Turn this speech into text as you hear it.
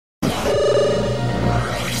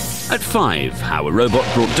At 5, how a robot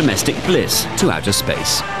brought domestic bliss to outer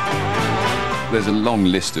space. There's a long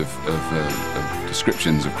list of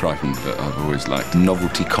descriptions of Kryten that I've always liked.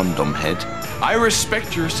 Novelty condom head. I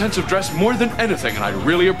respect your sense of dress more than anything, and I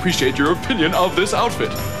really appreciate your opinion of this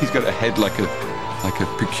outfit. He's got a head like a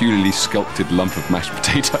peculiarly sculpted lump of mashed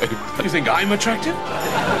potato. You think I'm attractive?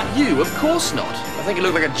 You? Of course not. I think you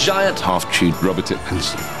look like a giant half-chewed rubber tip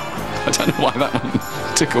pencil. I don't know why that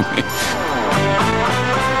one tickled me.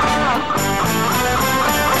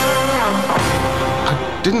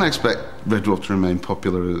 I didn't expect Red Dwarf to remain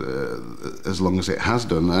popular as long as it has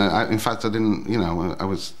done. In fact, I didn't, it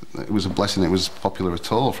was a blessing it was popular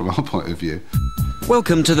at all from our point of view.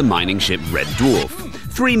 Welcome to the mining ship Red Dwarf.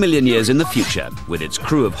 3 million years in the future, with its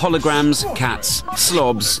crew of holograms, cats,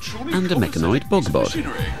 slobs, and a mechanoid bogbot.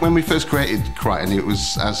 When we first created Kryten, it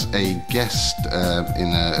was as a guest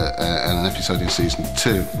in an episode in season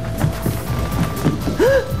 2.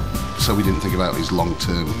 So we didn't think about his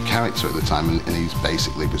long-term character at the time, and he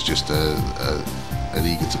basically was just an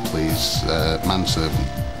eager-to-please manservant.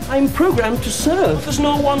 I'm programmed to serve. There's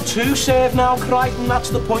no one to serve now, Kryten, that's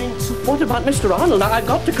the point. What about Mr. Arnold? I've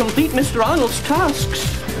got to complete Mr. Arnold's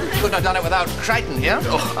tasks. Couldn't have done it without Kryten here.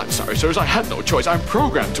 Oh, I'm sorry, sirs. I had no choice. I'm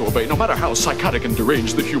programmed to obey, no matter how psychotic and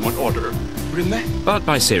deranged the human order. Really? But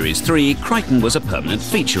by Series 3, Kryten was a permanent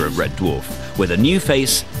feature of Red Dwarf, with a new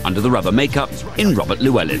face under the rubber makeup in Robert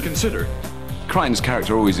Llewellyn. Consider. Kryten's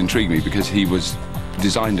character always intrigued me because he was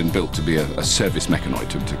designed and built to be a service mechanoid,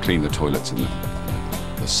 to clean the toilets and the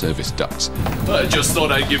service ducts. I just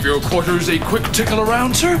thought I'd give your quarters a quick tickle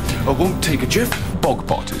around, sir. I won't take a jiff.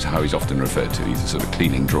 Bogbot is how he's often referred to. He's a sort of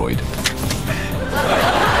cleaning droid.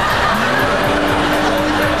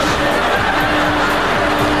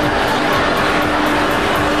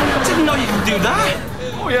 Didn't know you could do that.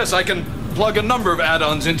 Oh, yes, I can plug a number of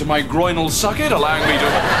add-ons into my groinal socket, allowing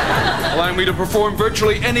me to perform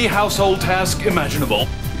virtually any household task imaginable.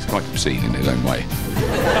 He's quite obscene in his own way.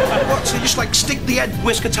 What, so you just, stick the head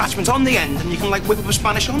whisk attachment on the end and you can, whip up a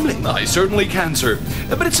Spanish omelette? I certainly can, sir.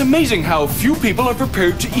 But it's amazing how few people are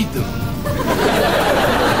prepared to eat them.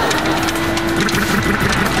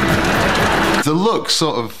 The look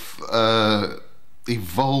sort of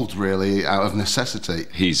evolved, really, out of necessity.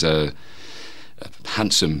 He's a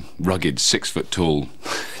handsome, rugged, 6-foot-tall,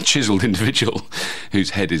 chiselled individual whose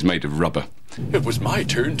head is made of rubber. It was my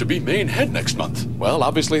turn to be main head next month. Well,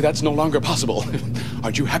 obviously that's no longer possible.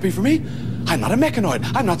 Aren't you happy for me? I'm not a mechanoid.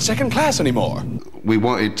 I'm not second class anymore. We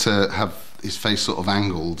wanted to have his face sort of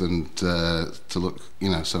angled and to look,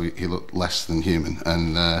 so he looked less than human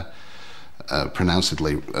and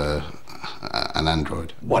pronouncedly an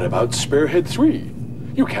android. What about Spearhead 3?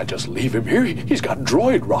 You can't just leave him here. He's got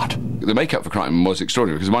droid rot. The makeup for Kryten was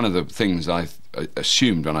extraordinary because one of the things I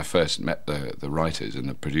assumed when I first met the writers and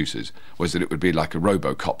the producers was that it would be like a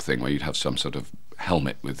RoboCop thing where you'd have some sort of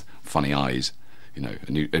helmet with funny eyes, and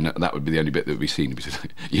that would be the only bit that would be seen.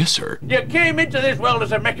 Yes, sir. You came into this world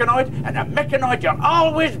as a mechanoid, and a mechanoid you'll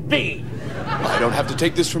always be. I don't have to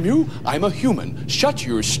take this from you. I'm a human. Shut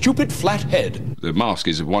your stupid flat head. The mask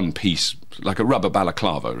is of one piece, like a rubber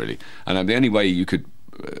balaclava, really. And the only way you could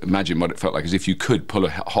imagine what it felt like is if you could pull a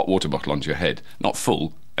hot water bottle onto your head, not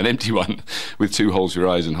full, an empty one, with 2 holes for your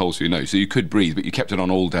eyes and holes for your nose. So you could breathe, but you kept it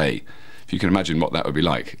on all day. If you can imagine what that would be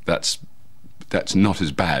like, that's not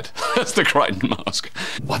as bad as the Kryten mask.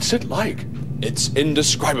 What's it like? It's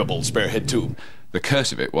indescribable, Spearhead 2. The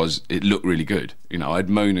curse of it was it looked really good. I'd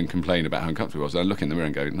moan and complain about how uncomfortable it was. I'd look in the mirror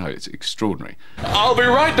and go, no, it's extraordinary. I'll be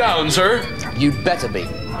right down, sir. You'd better be.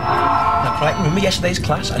 Now, Kryten, remember yesterday's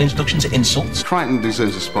class, an introduction to insults? Kryten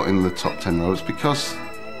deserves a spot in the top 10 rows because,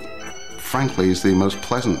 frankly, he's the most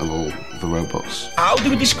pleasant of all the robots. How do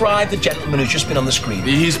we describe the gentleman who's just been on the screen?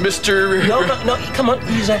 He's Mr... No, come on,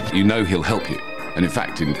 he's a... He'll help you. And in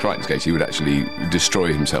fact, in Kryten's case, he would actually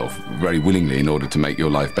destroy himself very willingly in order to make your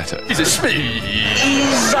life better. He's a Smee.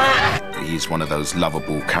 He's one of those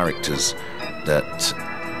lovable characters that,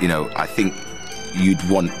 I think you'd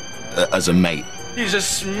want as a mate. He's a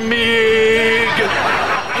Smig.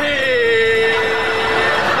 Hey!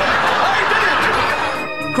 I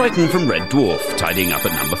did it! Kryten from Red Dwarf, tidying up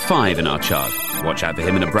at number 5 in our chart. Watch out for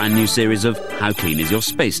him in a brand new series of How Clean Is Your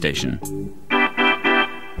Space Station?